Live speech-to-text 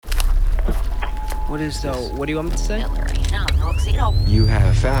What do you want me to say? You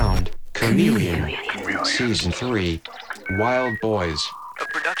have found Chameleon, Season 3, Wild Boys. A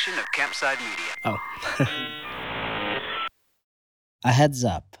production of Campside Media. Oh. A heads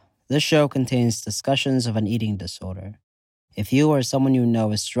up. This show contains discussions of an eating disorder. If you or someone you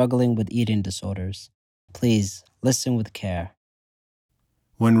know is struggling with eating disorders, please listen with care.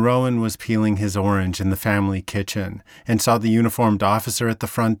 When Rowan was peeling his orange in the family kitchen and saw the uniformed officer at the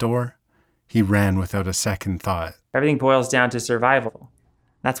front door, he ran without a second thought. Everything boils down to survival.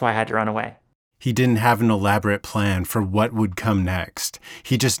 That's why I had to run away. He didn't have an elaborate plan for what would come next.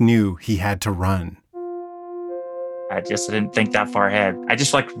 He just knew he had to run. I just didn't think that far ahead. I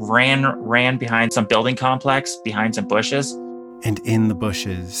just ran behind some building complex, behind some bushes. And in the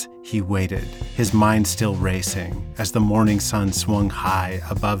bushes, he waited, his mind still racing, as the morning sun swung high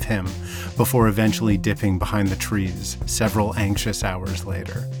above him before eventually dipping behind the trees several anxious hours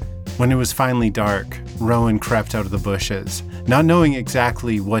later. When it was finally dark, Rowan crept out of the bushes, not knowing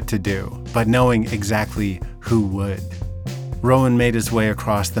exactly what to do, but knowing exactly who would. Rowan made his way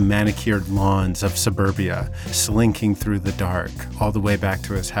across the manicured lawns of suburbia, slinking through the dark all the way back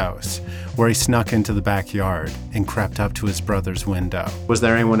to his house, where he snuck into the backyard and crept up to his brother's window. Was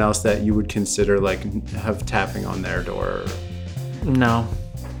there anyone else that you would consider have tapping on their door? No,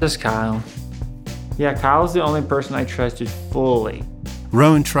 just Kyle. Yeah, Kyle was the only person I trusted fully.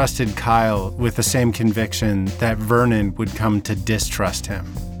 Rowan trusted Kyle with the same conviction that Vernon would come to distrust him.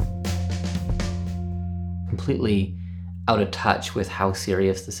 Completely out of touch with how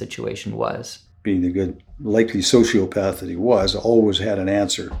serious the situation was. Being the good, likely sociopath that he was, always had an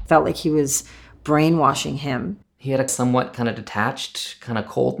answer. Felt like he was brainwashing him. He had a somewhat kind of detached kind of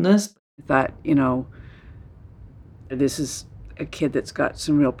coldness. I thought, this is a kid that's got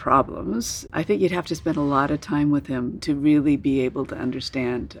some real problems. I think you'd have to spend a lot of time with him to really be able to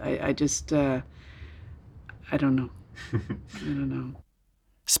understand. I don't know. I don't know.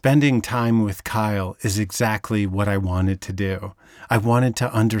 Spending time with Kyle is exactly what I wanted to do. I wanted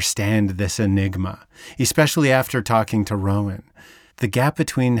to understand this enigma, especially after talking to Rowan. The gap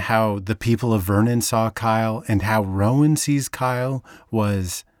between how the people of Vernon saw Kyle and how Rowan sees Kyle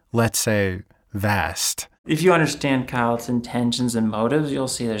was, let's say, vast. If you understand Kyle's intentions and motives, you'll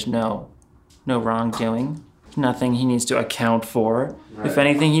see there's no wrongdoing, nothing he needs to account for. Right. If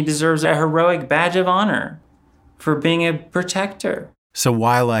anything, he deserves a heroic badge of honor for being a protector. So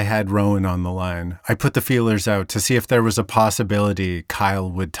while I had Rowan on the line, I put the feelers out to see if there was a possibility Kyle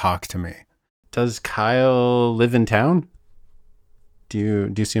would talk to me. Does Kyle live in town? Do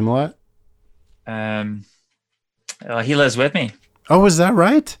you see him a lot? He lives with me. Oh, is that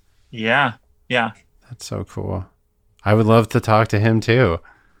right? Yeah. That's so cool. I would love to talk to him too.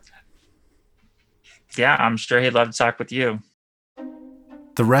 Yeah, I'm sure he'd love to talk with you.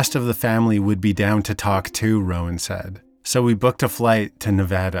 The rest of the family would be down to talk too, Rowan said. So we booked a flight to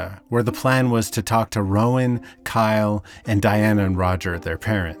Nevada, where the plan was to talk to Rowan, Kyle, and Diana and Roger, their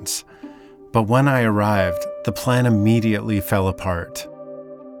parents. But when I arrived, the plan immediately fell apart.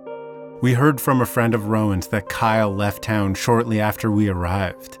 We heard from a friend of Rowan's that Kyle left town shortly after we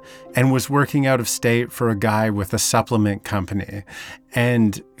arrived and was working out of state for a guy with a supplement company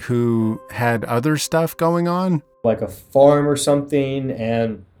and who had other stuff going on. Like a farm or something,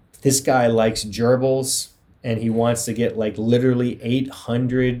 and this guy likes gerbils. And he wants to get literally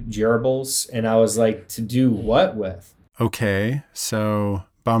 800 gerbils. And I was like, to do what with? Okay, so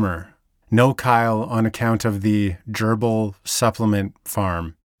bummer. No Kyle on account of the gerbil supplement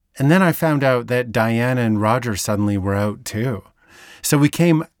farm. And then I found out that Diana and Roger suddenly were out too. So we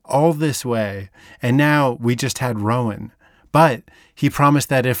came all this way, and now we just had Rowan. But he promised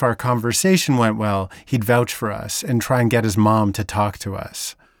that if our conversation went well, he'd vouch for us and try and get his mom to talk to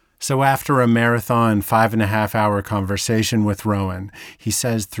us. So after a marathon 5.5-hour conversation with Rowan, he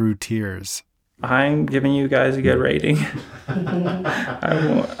says through tears, I'm giving you guys a good rating.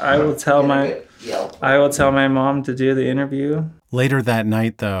 I will tell my mom to do the interview. Later that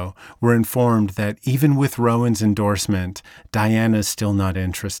night, though, we're informed that even with Rowan's endorsement, Diana's still not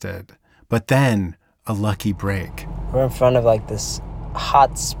interested. But then, a lucky break. We're in front of this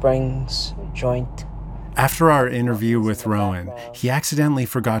hot springs joint. After our interview with Rowan, he accidentally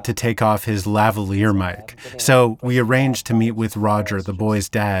forgot to take off his lavalier mic, so we arranged to meet with Roger, the boy's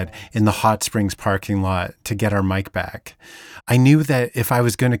dad, in the Hot Springs parking lot to get our mic back. I knew that if I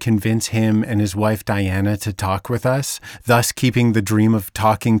was going to convince him and his wife Diana to talk with us, thus keeping the dream of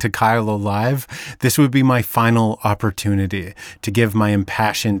talking to Kyle alive, this would be my final opportunity to give my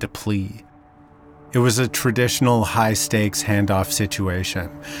impassioned plea. It was a traditional high-stakes handoff situation,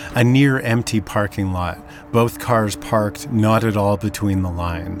 a near-empty parking lot, both cars parked not at all between the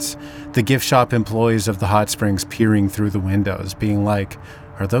lines. The gift shop employees of the hot springs peering through the windows, being like,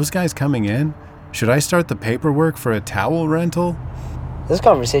 "Are those guys coming in? Should I start the paperwork for a towel rental?" This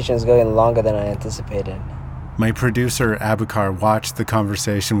conversation is going longer than I anticipated. My producer, Abukar, watched the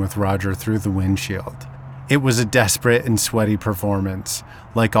conversation with Roger through the windshield. It was a desperate and sweaty performance,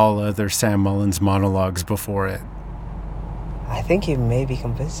 like all other Sam Mullins monologues before it. I think you may be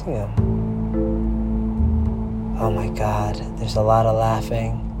convincing him. Oh my God, there's a lot of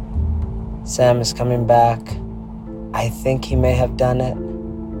laughing. Sam is coming back. I think he may have done it.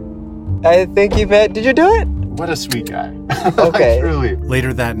 Did you do it? What a sweet guy. Okay. Truly.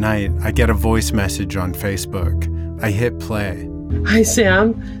 Later that night, I get a voice message on Facebook. I hit play. Hi,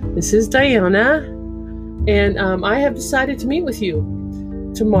 Sam. This is Diana. And I have decided to meet with you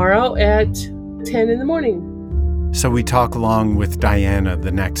tomorrow at 10 in the morning. So we talk along with Diana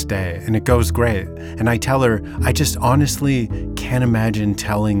the next day, and it goes great. And I tell her, I just honestly can't imagine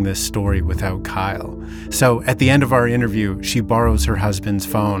telling this story without Kyle. So at the end of our interview, she borrows her husband's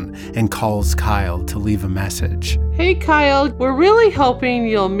phone and calls Kyle to leave a message. Hey, Kyle, we're really hoping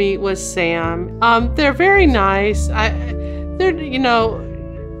you'll meet with Sam. They're very nice.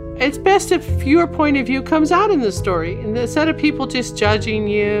 It's best if your point of view comes out in the story. And instead of people just judging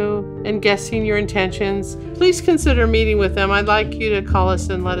you and guessing your intentions, please consider meeting with them. I'd like you to call us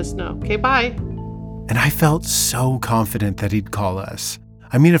and let us know. Okay, bye. And I felt so confident that he'd call us.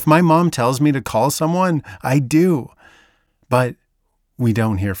 I mean, if my mom tells me to call someone, I do. But we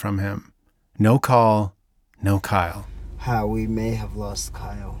don't hear from him. No call, no Kyle. How we may have lost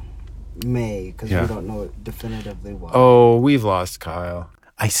Kyle. Because we don't know definitively why. Oh, we've lost Kyle.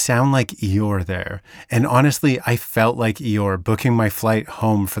 I sound like Eeyore there. And honestly, I felt like Eeyore booking my flight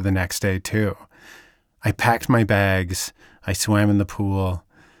home for the next day too. I packed my bags. I swam in the pool.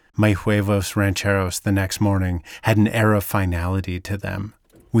 My huevos rancheros the next morning had an air of finality to them.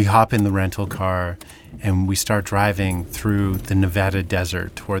 We hop in the rental car and we start driving through the Nevada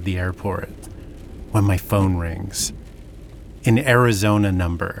desert toward the airport when my phone rings. An Arizona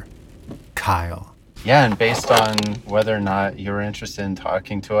number. Kyle. Yeah, and based on whether or not you were interested in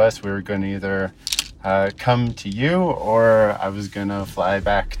talking to us, we were going to either come to you or I was going to fly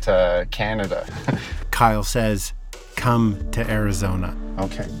back to Canada. Kyle says, come to Arizona.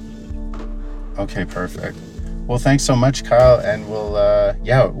 Okay, perfect. Well, thanks so much, Kyle, and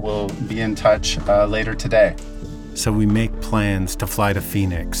we'll be in touch later today. So we make plans to fly to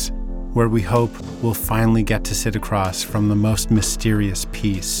Phoenix, where we hope we'll finally get to sit across from the most mysterious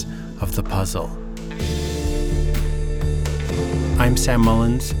piece of the puzzle. I'm Sam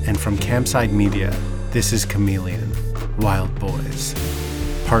Mullins, and from Campside Media, this is Chameleon, Wild Boys,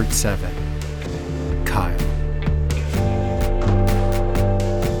 Part 7, Kyle.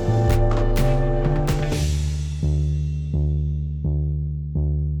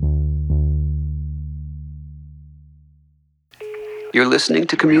 You're listening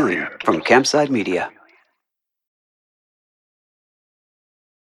to Chameleon from Campside Media.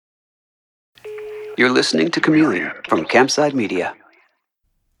 You're listening to Chameleon from Campside Media.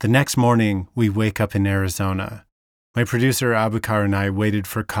 The next morning, we wake up in Arizona. My producer Abukar and I waited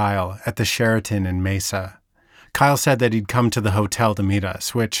for Kyle at the Sheraton in Mesa. Kyle said that he'd come to the hotel to meet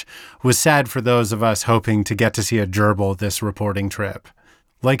us, which was sad for those of us hoping to get to see a gerbil this reporting trip.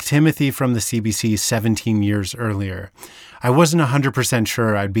 Like Timothy from the CBC 17 years earlier, I wasn't 100%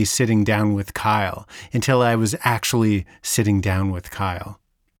 sure I'd be sitting down with Kyle until I was actually sitting down with Kyle.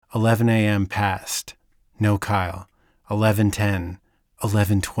 11 a.m. passed. No Kyle. 11:10.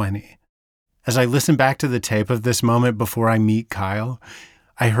 11:20. As I listened back to the tape of this moment before I meet Kyle,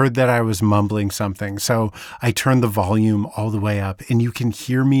 I heard that I was mumbling something, so I turned the volume all the way up, and you can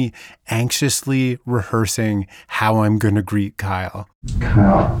hear me anxiously rehearsing how I'm going to greet Kyle.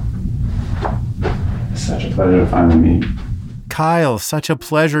 Kyle, it's such a pleasure to finally meet. Kyle, such a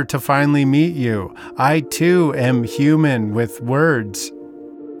pleasure to finally meet you. I, too, am human with words.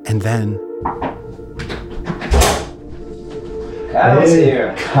 And then... Kyle's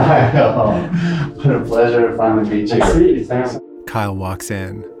here. Kyle, what a pleasure to finally meet you. Thanks. Kyle walks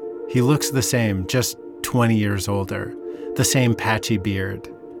in. He looks the same, just 20 years older. The same patchy beard.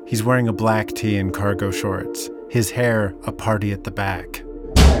 He's wearing a black tee and cargo shorts. His hair a party at the back.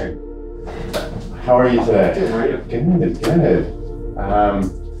 Hey. How are you today? Good.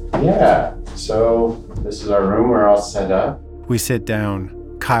 Yeah, so this is our room. We're all set up. We sit down.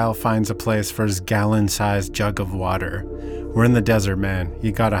 Kyle finds a place for his gallon-sized jug of water. We're in the desert, man.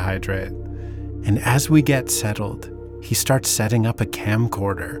 You gotta hydrate. And as we get settled, he starts setting up a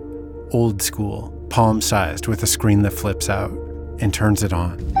camcorder. Old school. palm-sized with a screen that flips out, and turns it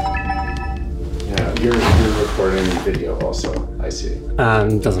on. Yeah, you're recording video also, I see.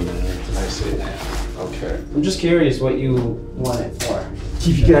 Doesn't matter. I see. Okay. I'm just curious what you want it for.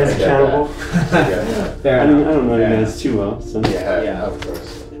 Keep you guys accountable. Fair enough. I don't know you guys too well, so. Yeah, of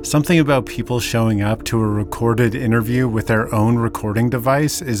course. Something about people showing up to a recorded interview with their own recording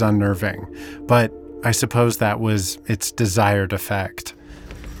device is unnerving, but I suppose that was its desired effect.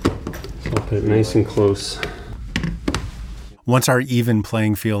 So I'll put it nice and close. Once our even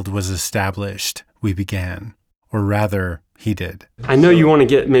playing field was established, we began. Or rather, he did. I know you want to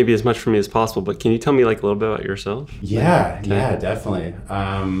get maybe as much from me as possible, but can you tell me like a little bit about yourself? Yeah, definitely.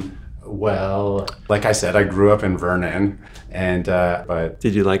 Well, like I said, I grew up in Vernon, and but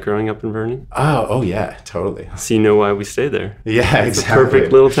did you like growing up in Vernon? Oh yeah, totally. So you know why we stay there? Yeah, it's exactly. a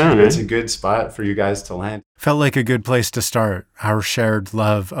perfect little town, right? It's a good spot for you guys to land. Felt like a good place to start our shared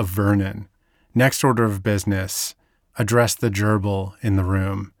love of Vernon. Next order of business, address the gerbil in the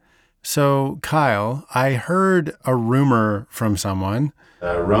room. So, Kyle, I heard a rumor from someone.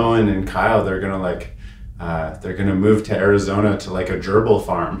 Rowan and Kyle, they're gonna move to Arizona to like a gerbil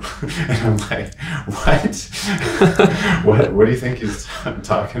farm. And I'm like, what? What do you think he's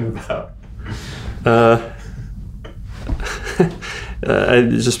talking about?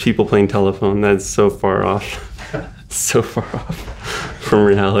 Just people playing telephone. That's so far off. So far off from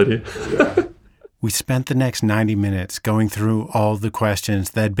reality. Yeah. We spent the next 90 minutes going through all the questions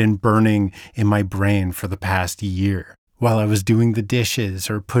that had been burning in my brain for the past year, while I was doing the dishes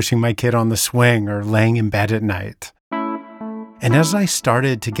or pushing my kid on the swing or laying in bed at night. And as I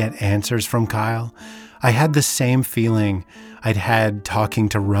started to get answers from Kyle, I had the same feeling I'd had talking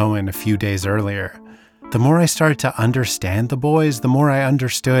to Rowan a few days earlier. The more I started to understand the boys, the more I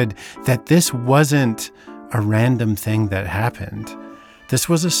understood that this wasn't a random thing that happened. This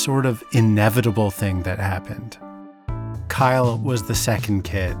was a sort of inevitable thing that happened. Kyle was the second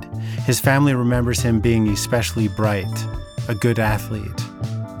kid. His family remembers him being especially bright, a good athlete,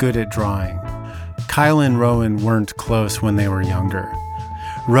 good at drawing. Kyle and Rowan weren't close when they were younger.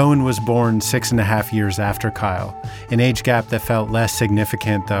 Rowan was born 6.5 years after Kyle, an age gap that felt less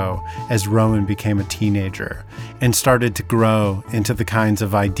significant, though, as Rowan became a teenager and started to grow into the kinds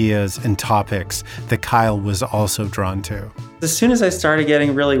of ideas and topics that Kyle was also drawn to. As soon as I started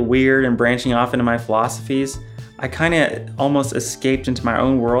getting really weird and branching off into my philosophies, I kind of almost escaped into my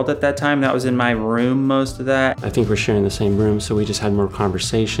own world at that time. That was in my room, most of that. I think we're sharing the same room, so we just had more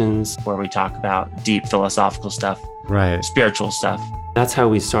conversations. Where we talk about deep philosophical stuff. Right. Spiritual stuff. That's how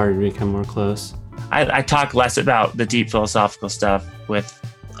we started to become more close. I talk less about the deep philosophical stuff with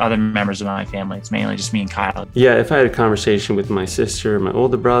other members of my family. It's mainly just me and Kyle. Yeah, if I had a conversation with my sister or my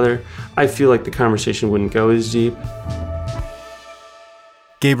older brother, I feel like the conversation wouldn't go as deep.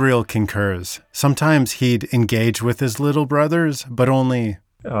 Gabriel concurs. Sometimes he'd engage with his little brothers, but only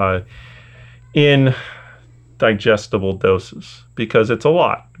in digestible doses, because it's a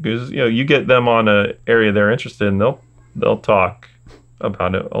lot. Because you get them on an area they're interested in, they'll talk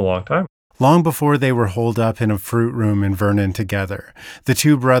about it a long time. Long before they were holed up in a fruit room in Vernon together, the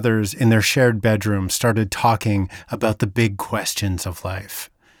two brothers in their shared bedroom started talking about the big questions of life.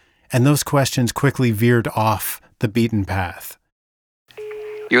 And those questions quickly veered off the beaten path.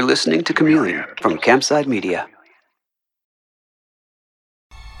 You're listening to Chameleon from Campside Media.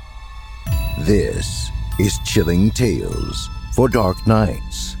 This is Chilling Tales for Dark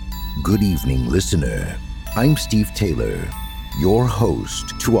Nights. Good evening, listener. I'm Steve Taylor, your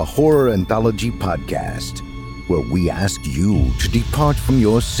host to a horror anthology podcast where we ask you to depart from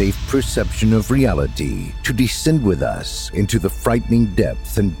your safe perception of reality to descend with us into the frightening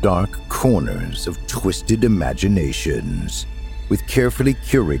depths and dark corners of twisted imaginations. With carefully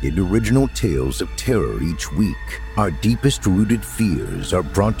curated original tales of terror each week, our deepest-rooted fears are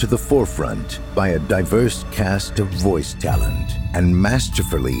brought to the forefront by a diverse cast of voice talent and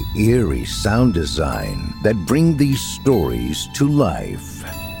masterfully eerie sound design that bring these stories to life.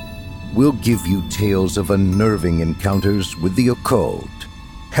 We'll give you tales of unnerving encounters with the occult,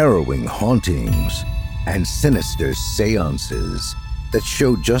 harrowing hauntings, and sinister seances that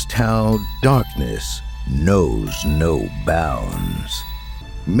show just how darkness knows no bounds.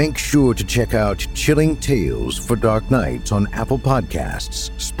 Make sure to check out Chilling Tales for Dark Nights on Apple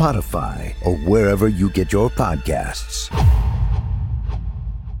Podcasts, Spotify, or wherever you get your podcasts.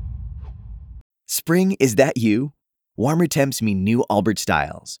 Spring, is that you? Warmer temps mean new Allbirds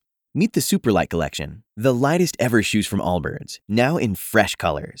styles. Meet the Superlight Collection, the lightest ever shoes from Allbirds, now in fresh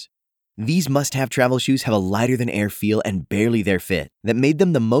colors. These must-have travel shoes have a lighter-than-air feel and barely their fit that made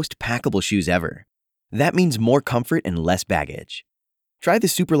them the most packable shoes ever. That means more comfort and less baggage. Try the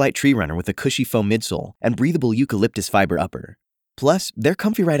Superlight Tree Runner with a cushy foam midsole and breathable eucalyptus fiber upper. Plus, they're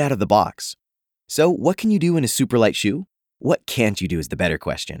comfy right out of the box. So what can you do in a Superlight shoe? What can't you do is the better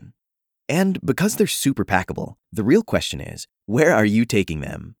question. And because they're super packable, the real question is, where are you taking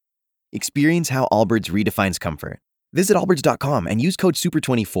them? Experience how Allbirds redefines comfort. Visit allbirds.com and use code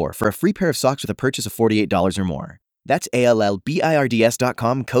SUPER24 for a free pair of socks with a purchase of $48 or more. That's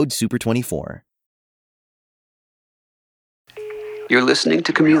ALLBIRDS.com, code SUPER24. You're listening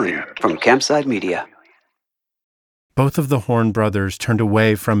to Chameleon from Campside Media. Both of the Horn brothers turned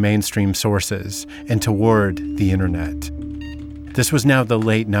away from mainstream sources and toward the internet. This was now the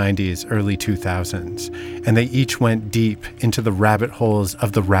late 90s, early 2000s, and they each went deep into the rabbit holes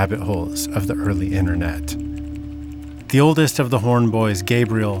of the early internet. The oldest of the Horn boys,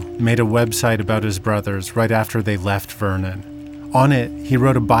 Gabriel, made a website about his brothers right after they left Vernon. On it, he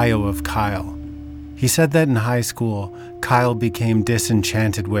wrote a bio of Kyle. He said that in high school, Kyle became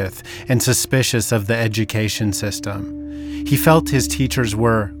disenchanted with and suspicious of the education system. He felt his teachers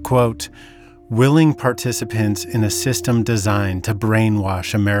were, quote, willing participants in a system designed to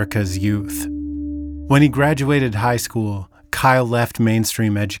brainwash America's youth. When he graduated high school, Kyle left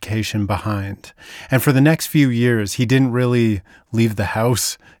mainstream education behind. And for the next few years, he didn't really leave the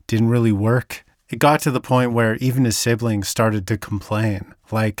house, didn't really work. It got to the point where even his siblings started to complain.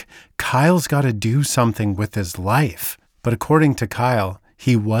 Like, Kyle's got to do something with his life. But according to Kyle,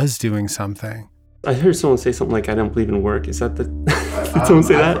 he was doing something. I heard someone say something like, I don't believe in work. Is that the... Did someone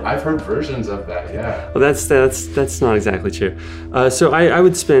say that? I've heard versions of that, yeah. Well, that's not exactly true. So I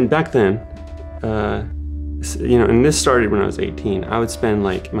would spend, back then, and this started when I was 18, I would spend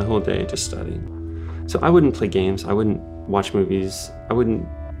like my whole day just studying. So I wouldn't play games, I wouldn't watch movies, I wouldn't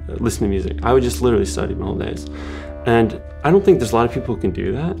listen to music. I would just literally study my whole days. And I don't think there's a lot of people who can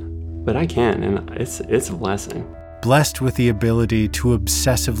do that, but I can, and it's a blessing. Blessed with the ability to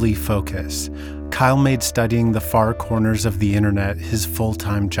obsessively focus, Kyle made studying the far corners of the internet his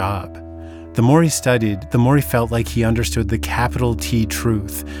full-time job. The more he studied, the more he felt like he understood the capital T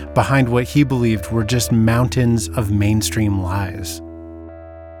truth behind what he believed were just mountains of mainstream lies.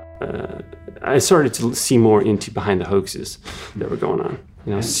 I started to see more into behind the hoaxes that were going on.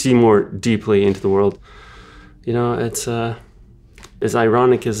 See more deeply into the world. It's as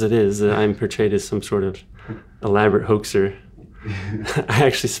ironic as it is that I'm portrayed as some sort of elaborate hoaxer. I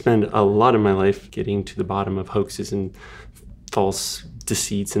actually spend a lot of my life getting to the bottom of hoaxes and false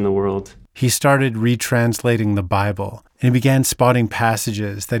deceits in the world. He started retranslating the Bible, and he began spotting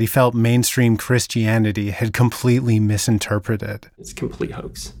passages that he felt mainstream Christianity had completely misinterpreted. It's a complete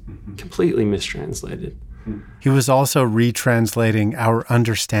hoax, completely mistranslated. He was also retranslating our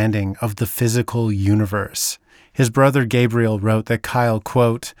understanding of the physical universe. His brother Gabriel wrote that Kyle,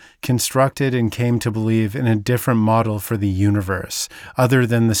 quote, constructed and came to believe in a different model for the universe, other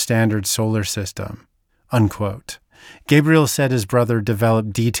than the standard solar system, unquote. Gabriel said his brother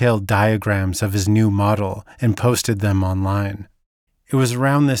developed detailed diagrams of his new model and posted them online. It was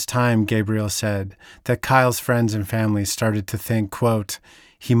around this time, Gabriel said, that Kyle's friends and family started to think, quote,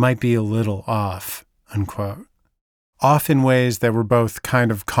 he might be a little off, unquote. Off in ways that were both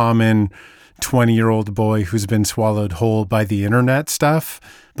kind of common 20-year-old boy who's been swallowed whole by the internet stuff,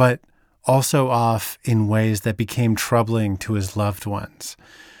 but also off in ways that became troubling to his loved ones.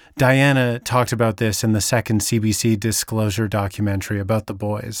 Diana talked about this in the second CBC Disclosure documentary about the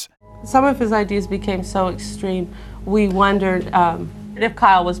boys. Some of his ideas became so extreme, we wondered if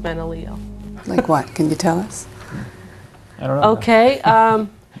Kyle was mentally ill. Like what? Can you tell us? I don't know. Okay.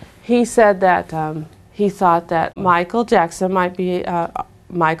 He said that he thought that Michael Jackson might be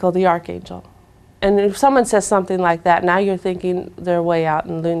Michael the Archangel. And if someone says something like that, now you're thinking they're way out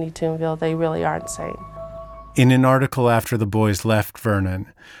in Looney Tuneville. They really are insane. In an article after the boys left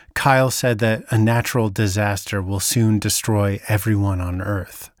Vernon, Kyle said that a natural disaster will soon destroy everyone on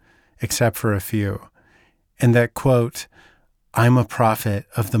Earth, except for a few, and that, quote, I'm a prophet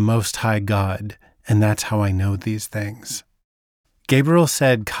of the Most High God, and that's how I know these things. Gabriel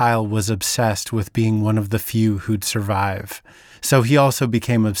said Kyle was obsessed with being one of the few who'd survive, so he also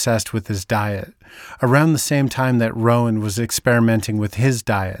became obsessed with his diet. Around the same time that Rowan was experimenting with his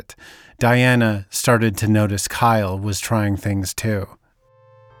diet, Diana started to notice Kyle was trying things too.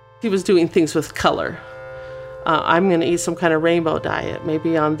 He was doing things with color. I'm going to eat some kind of rainbow diet.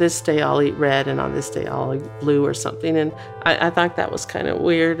 Maybe on this day I'll eat red, and on this day I'll eat blue or something. And I thought that was kind of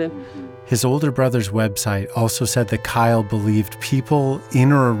weird. And his older brother's website also said that Kyle believed people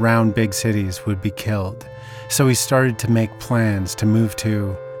in or around big cities would be killed. So he started to make plans to move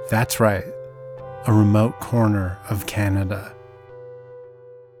to, that's right, a remote corner of Canada.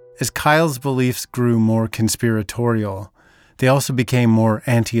 As Kyle's beliefs grew more conspiratorial, They also became more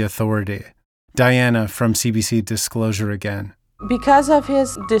anti-authority. Diana from CBC Disclosure again. Because of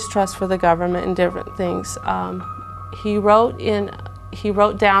his distrust for the government and different things, he wrote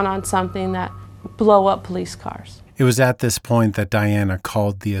down on something that blow up police cars. It was at this point that Diana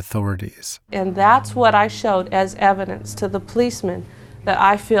called the authorities. And that's what I showed as evidence to the policeman that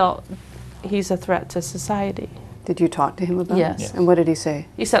I feel he's a threat to society. Did you talk to him about it? Yes. And what did he say?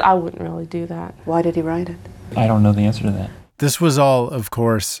 He said, I wouldn't really do that. Why did he write it? I don't know the answer to that. This was all, of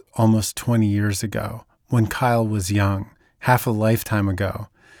course, almost 20 years ago, when Kyle was young, half a lifetime ago.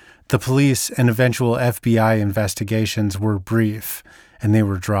 The police and eventual FBI investigations were brief, and they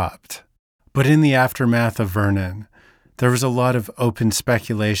were dropped. But in the aftermath of Vernon, there was a lot of open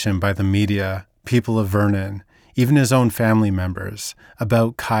speculation by the media, people of Vernon, even his own family members,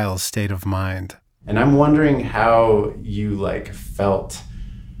 about Kyle's state of mind. And I'm wondering how you felt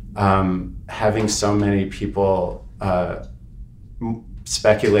having so many people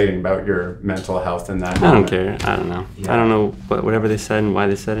speculating about your mental health in that I moment. don't care. I don't know. Yeah. I don't know whatever they said and why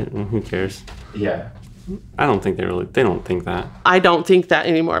they said it, and who cares? Yeah. I don't think they don't think that. I don't think that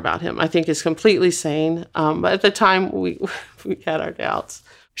anymore about him. I think he's completely sane. But at the time, we had our doubts.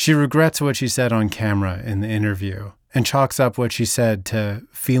 She regrets what she said on camera in the interview and chalks up what she said to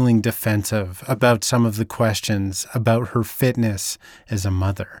feeling defensive about some of the questions about her fitness as a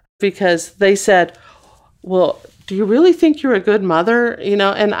mother. Because they said, well, do you really think you're a good mother?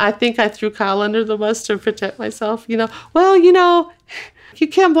 And I think I threw Kyle under the bus to protect myself. Well, you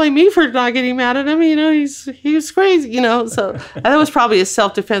can't blame me for not getting mad at him. He was crazy, So that was probably a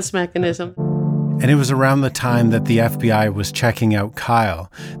self-defense mechanism. And it was around the time that the FBI was checking out Kyle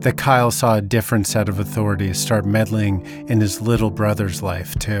that Kyle saw a different set of authorities start meddling in his little brother's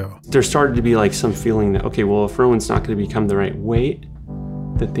life, too. There started to be some feeling that, okay, well, if Rowan's not going to become the right weight,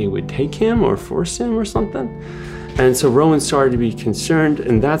 that they would take him or force him or something. And so Rowan started to be concerned,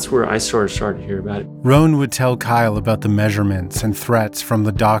 and that's where I started to hear about it. Rowan would tell Kyle about the measurements and threats from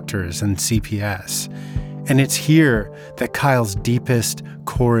the doctors and CPS. And it's here that Kyle's deepest,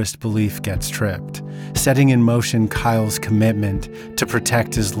 corest belief gets tripped, setting in motion Kyle's commitment to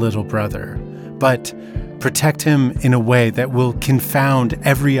protect his little brother. But protect him in a way that will confound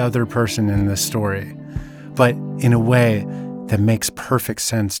every other person in this story, but in a way that makes perfect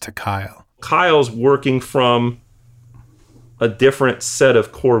sense to Kyle. Kyle's working from a different set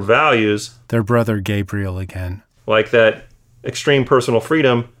of core values. Their brother Gabriel again. Like that extreme personal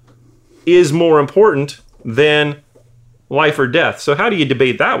freedom is more important than life or death. So how do you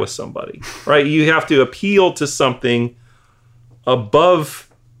debate that with somebody, right? You have to appeal to something above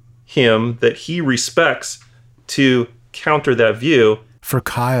him that he respects to counter that view. For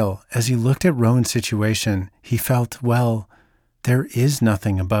Kyle, as he looked at Rowan's situation, he felt, well, there is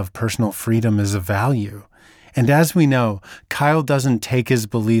nothing above personal freedom as a value. And as we know, Kyle doesn't take his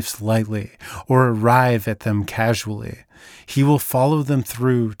beliefs lightly or arrive at them casually. He will follow them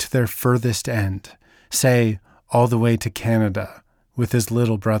through to their furthest end, say, all the way to Canada, with his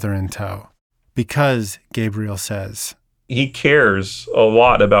little brother in tow. Because, Gabriel says, he cares a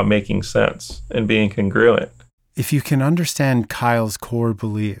lot about making sense and being congruent. If you can understand Kyle's core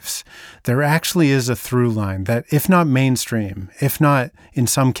beliefs, there actually is a through line that, if not mainstream, if not in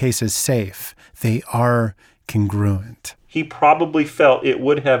some cases safe, they are congruent. He probably felt it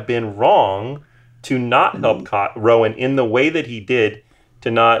would have been wrong to not help Rowan in the way that he did,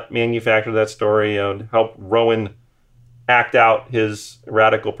 to not manufacture that story and help Rowan act out his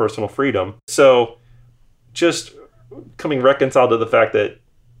radical personal freedom. So just coming reconciled to the fact that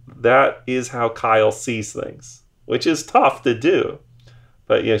that is how Kyle sees things, which is tough to do.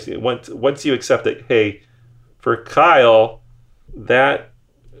 But yes, once you accept that, hey, for Kyle, that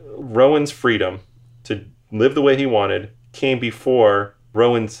Rowan's freedom to live the way he wanted came before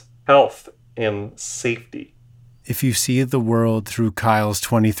Rowan's health and safety. If you see the world through Kyle's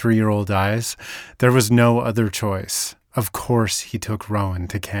 23-year-old eyes, there was no other choice. Of course he took Rowan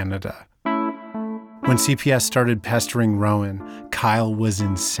to Canada. When CPS started pestering Rowan, Kyle was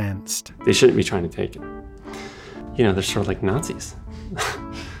incensed. They shouldn't be trying to take him. They're sort of like Nazis.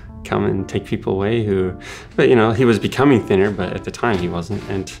 Come and take people away but he was becoming thinner, but at the time he wasn't.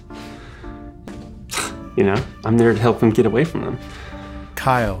 And, I'm there to help him get away from them.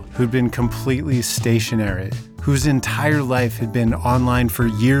 Kyle, who'd been completely stationary, whose entire life had been online for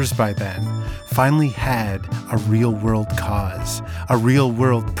years by then, finally had a real-world cause, a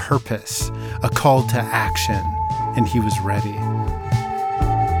real-world purpose, a call to action, and he was ready.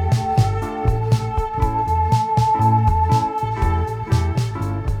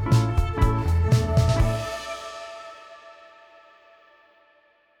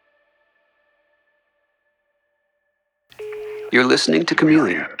 You're listening to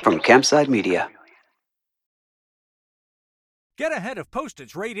Chameleon from Campside Media. Get ahead of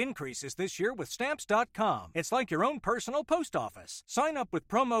postage rate increases this year with Stamps.com. It's like your own personal post office. Sign up with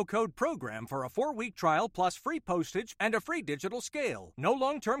promo code PROGRAM for a 4-week trial plus free postage and a free digital scale. No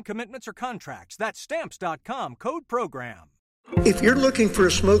long-term commitments or contracts. That's Stamps.com, code PROGRAM. If you're looking for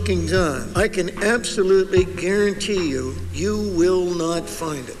a smoking gun, I can absolutely guarantee you, you will not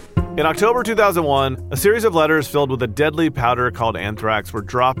find it. In October 2001, a series of letters filled with a deadly powder called anthrax were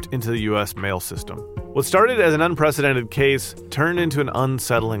dropped into the U.S. mail system. What started as an unprecedented case turned into an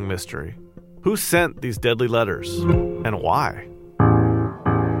unsettling mystery. Who sent these deadly letters, and why?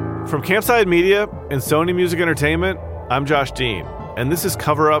 From Campside Media and Sony Music Entertainment, I'm Josh Dean, and this is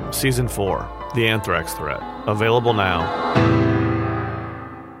Cover Up Season 4, The Anthrax Threat, available now.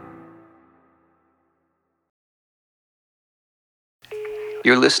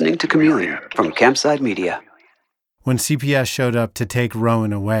 You're listening to Chameleon from Campside Media. When CPS showed up to take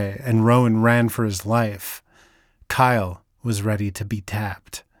Rowan away and Rowan ran for his life, Kyle was ready to be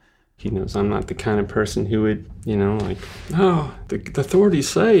tapped. He knows I'm not the kind of person who would, the authorities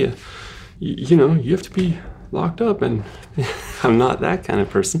say, you have to be locked up. And I'm not that kind of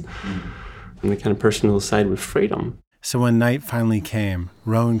person. I'm the kind of person who will side with freedom. So when night finally came,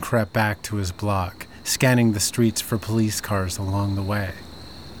 Rowan crept back to his block, scanning the streets for police cars along the way.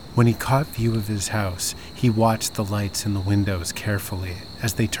 When he caught view of his house, he watched the lights in the windows carefully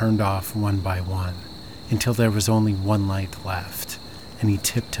as they turned off one by one, until there was only one light left, and he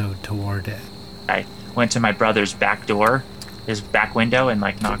tiptoed toward it. I went to my brother's back door, his back window, and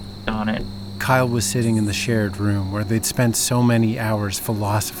knocked on it. Kyle was sitting in the shared room where they'd spent so many hours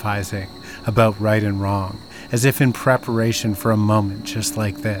philosophizing about right and wrong, as if in preparation for a moment just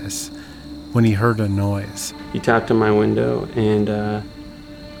like this, when he heard a noise. He tapped on my window, and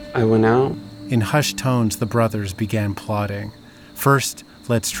I went out. In hushed tones, the brothers began plotting. First,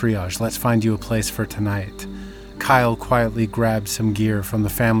 let's triage. Let's find you a place for tonight. Kyle quietly grabbed some gear from the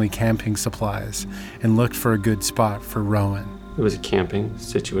family camping supplies and looked for a good spot for Rowan. It was a camping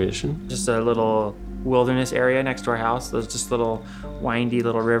situation. Just a little wilderness area next to our house. There's just a little windy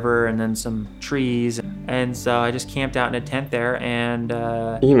little river and then some trees. And so I just camped out in a tent there and...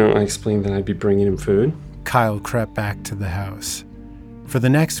 I explained that I'd be bringing him food. Kyle crept back to the house. For the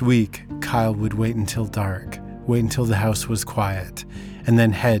next week, Kyle would wait until dark, wait until the house was quiet, and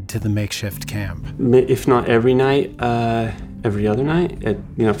then head to the makeshift camp. If not every night, every other night.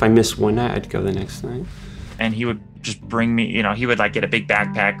 If I missed one night, I'd go the next night. And he would just bring me, he would get a big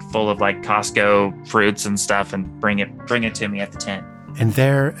backpack full of Costco fruits and stuff and bring it to me at the tent. And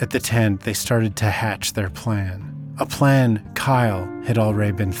there at the tent, they started to hatch their plan. A plan Kyle had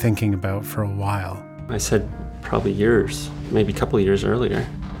already been thinking about for a while. I said probably years, maybe a couple of years earlier,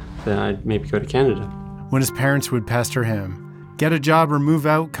 that I'd maybe go to Canada. When his parents would pester him, "Get a job or move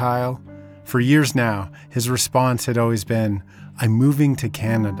out, Kyle." For years now, his response had always been, "I'm moving to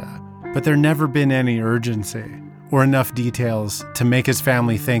Canada." But there never been any urgency or enough details to make his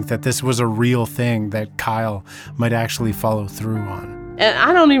family think that this was a real thing that Kyle might actually follow through on. And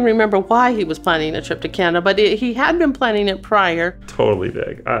I don't even remember why he was planning a trip to Canada, but he had been planning it prior. Totally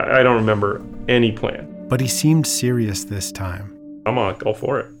vague. I don't remember any plan. But he seemed serious this time. I'm gonna go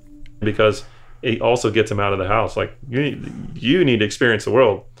for it because it also gets him out of the house. You need to experience the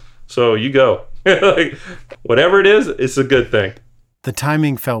world, so you go. Whatever it is, it's a good thing. The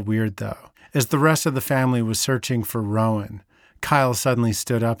timing felt weird though. As the rest of the family was searching for Rowan, Kyle suddenly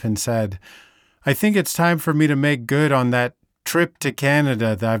stood up and said, "I think it's time for me to make good on that trip to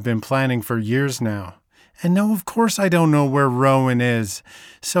Canada that I've been planning for years now. And no, of course I don't know where Rowan is,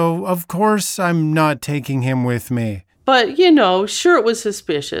 so of course I'm not taking him with me." But, sure it was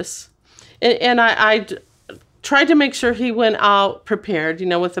suspicious. And I tried to make sure he went out prepared,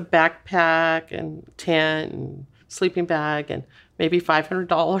 with a backpack and tent and sleeping bag and maybe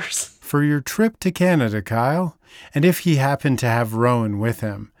 $500. For your trip to Canada, Kyle. And if he happened to have Rowan with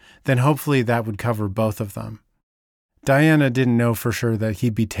him, then hopefully that would cover both of them. Diana didn't know for sure that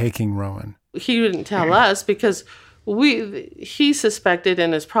he'd be taking Rowan. He didn't tell us because he suspected,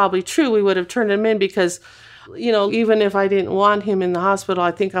 and it's probably true, we would have turned him in because, even if I didn't want him in the hospital,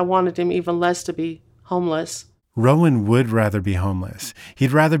 I think I wanted him even less to be homeless. Rowan would rather be homeless.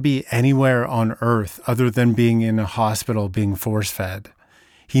 He'd rather be anywhere on earth other than being in a hospital being force-fed.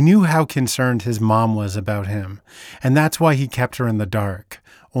 He knew how concerned his mom was about him, and that's why he kept her in the dark,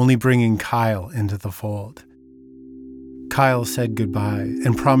 only bringing Kyle into the fold. Kyle said goodbye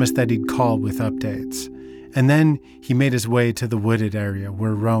and promised that he'd call with updates. And then he made his way to the wooded area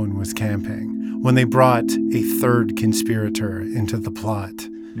where Rowan was camping, when they brought a third conspirator into the plot.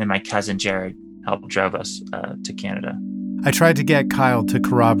 And then my cousin Jared helped drove us to Canada. I tried to get Kyle to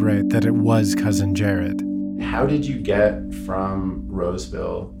corroborate that it was Cousin Jared. How did you get from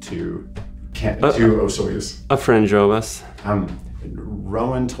Roseville to Osoyoos? A friend drove us.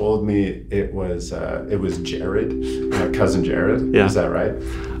 Rowan told me it was Jared, Cousin Jared. Yeah. Is that right?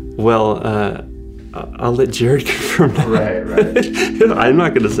 Well, I'll let Jared confirm that. Right. I'm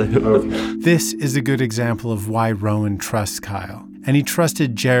not going to say it. Okay. This is a good example of why Rowan trusts Kyle. And he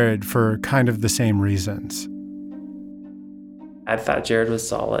trusted Jared for kind of the same reasons. I thought Jared was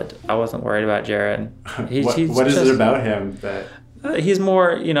solid. I wasn't worried about Jared. What is it about him that... he's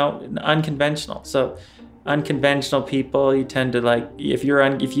more, unconventional. So unconventional people, you tend to like, if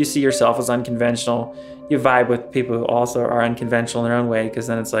you see yourself as unconventional, you vibe with people who also are unconventional in their own way, because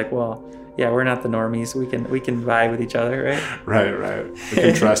then it's like, well, yeah, we're not the normies. We can vibe with each other, right? Right. We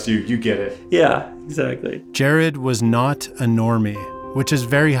can trust you. You get it. Yeah, exactly. Jared was not a normie, which is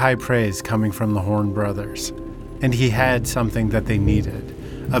very high praise coming from the Horn brothers. And he had something that they needed,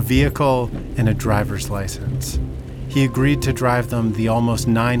 a vehicle and a driver's license. He agreed to drive them the almost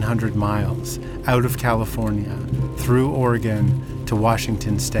 900 miles out of California, through Oregon to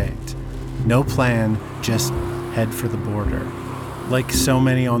Washington State. No plan, just head for the border. Like so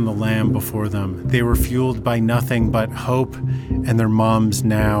many on the lam before them, they were fueled by nothing but hope and their mom's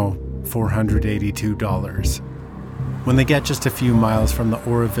now $482. When they get just a few miles from the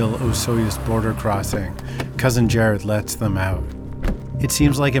Oroville-Osoyoos border crossing, Cousin Jared lets them out. It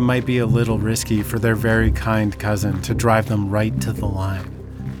seems like it might be a little risky for their very kind cousin to drive them right to the line.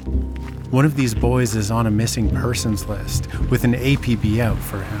 One of these boys is on a missing persons list with an APB out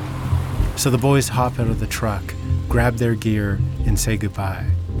for him. So the boys hop out of the truck, grab their gear, and say goodbye.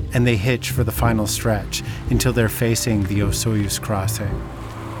 And they hitch for the final stretch until they're facing the Osoyoos crossing.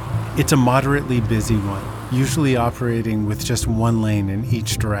 It's a moderately busy one, usually operating with just one lane in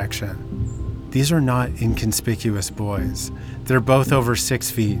each direction. These are not inconspicuous boys. They're both over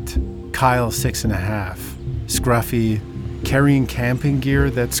 6 feet, Kyle 6.5, scruffy, carrying camping gear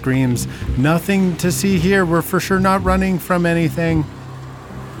that screams, "Nothing to see here, we're for sure not running from anything."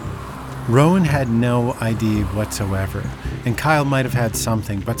 Rowan had no ID whatsoever, and Kyle might have had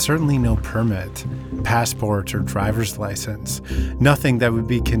something, but certainly no permit, passport, or driver's license, nothing that would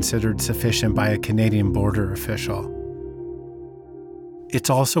be considered sufficient by a Canadian border official. It's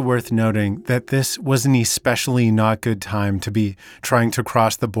also worth noting that this was an especially not good time to be trying to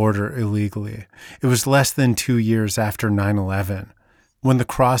cross the border illegally. It was less than 2 years after 9/11. When the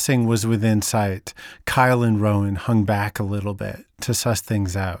crossing was within sight, Kyle and Rowan hung back a little bit to suss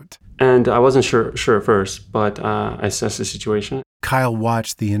things out. And I wasn't sure at first, but I assessed the situation. Kyle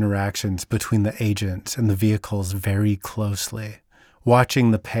watched the interactions between the agents and the vehicles very closely, watching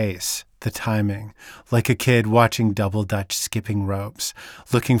the pace, the timing, like a kid watching double Dutch skipping ropes,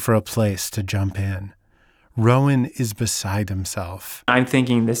 looking for a place to jump in. Rowan is beside himself. I'm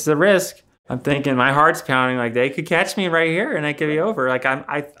thinking, this is a risk. I'm thinking, my heart's pounding, like they could catch me right here and it could be over. Like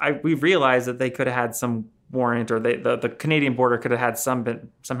we realized that they could have had some warrant, or the Canadian border could have had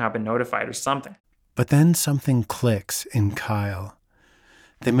somehow been notified or something. But then something clicks in Kyle.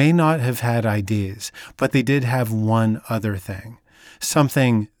 They may not have had IDs, but they did have one other thing.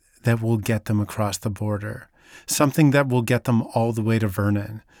 Something that will get them across the border. Something that will get them all the way to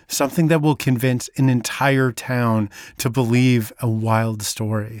Vernon. Something that will convince an entire town to believe a wild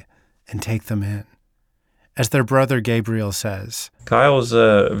story and take them in. As their brother Gabriel says, Kyle was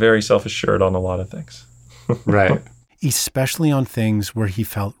very self-assured on a lot of things. Right. Especially on things where he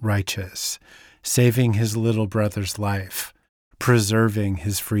felt righteous, saving his little brother's life, preserving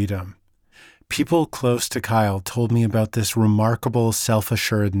his freedom. People close to Kyle told me about this remarkable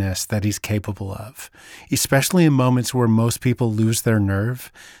self-assuredness that he's capable of. Especially in moments where most people lose their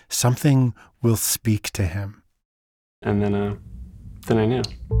nerve, something will speak to him. And then I knew.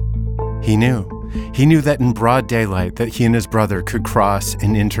 He knew. He knew that in broad daylight that he and his brother could cross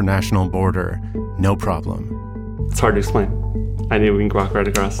an international border, no problem. It's hard to explain. I knew we can walk right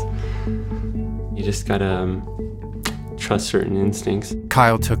across. You just gotta trust certain instincts.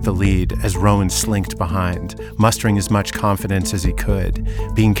 Kyle took the lead as Rowan slinked behind, mustering as much confidence as he could,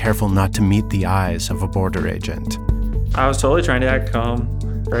 being careful not to meet the eyes of a border agent. I was totally trying to act calm,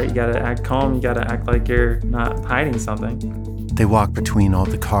 right? You gotta act calm, you gotta act like you're not hiding something. They walk between all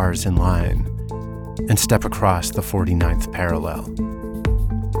the cars in line and step across the 49th parallel.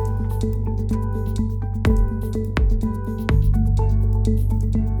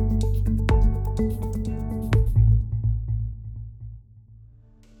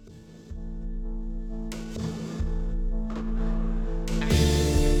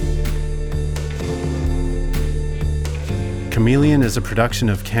 Chameleon is a production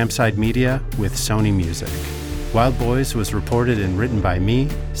of Campside Media with Sony Music. Wild Boys was reported and written by me,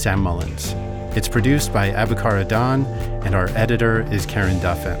 Sam Mullins. It's produced by Abakar Adan, and our editor is Karen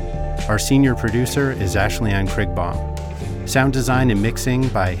Duffin. Our senior producer is Ashley Ann Krigbaum. Sound design and mixing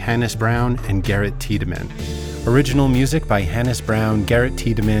by Hannes Brown and Garrett Tiedemann. Original music by Hannes Brown, Garrett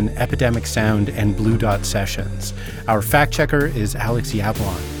Tiedemann, Epidemic Sound, and Blue Dot Sessions. Our fact checker is Alex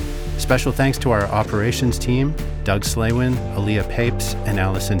Yablon. Special thanks to our operations team, Doug Slaywin, Aaliyah Papes, and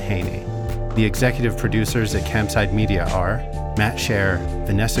Allison Haney. The executive producers at Campside Media are Matt Scher,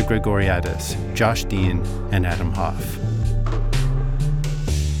 Vanessa Gregoriadis, Josh Dean, and Adam Hoff.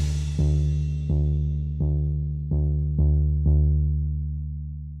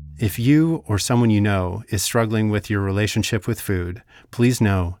 If you or someone you know is struggling with your relationship with food, please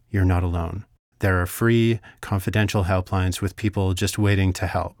know you're not alone. There are free, confidential helplines with people just waiting to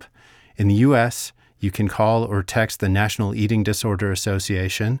help. In the U.S., you can call or text the National Eating Disorder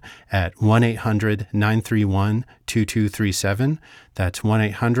Association at 1-800-931-2237. That's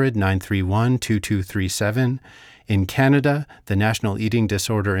 1-800-931-2237. In Canada, the National Eating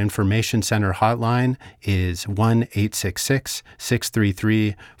Disorder Information Centre hotline is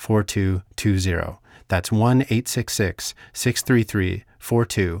 1-866-633-4220. That's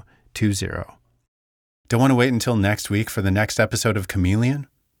 1-866-633-4220. Don't want to wait until next week for the next episode of Chameleon?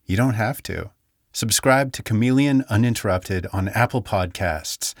 You don't have to. Subscribe to Chameleon Uninterrupted on Apple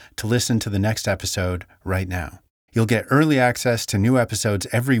Podcasts to listen to the next episode right now. You'll get early access to new episodes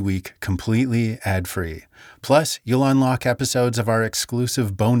every week, completely ad-free. Plus, you'll unlock episodes of our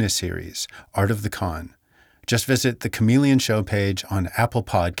exclusive bonus series, Art of the Con. Just visit the Chameleon Show page on Apple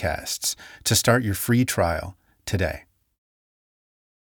Podcasts to start your free trial today.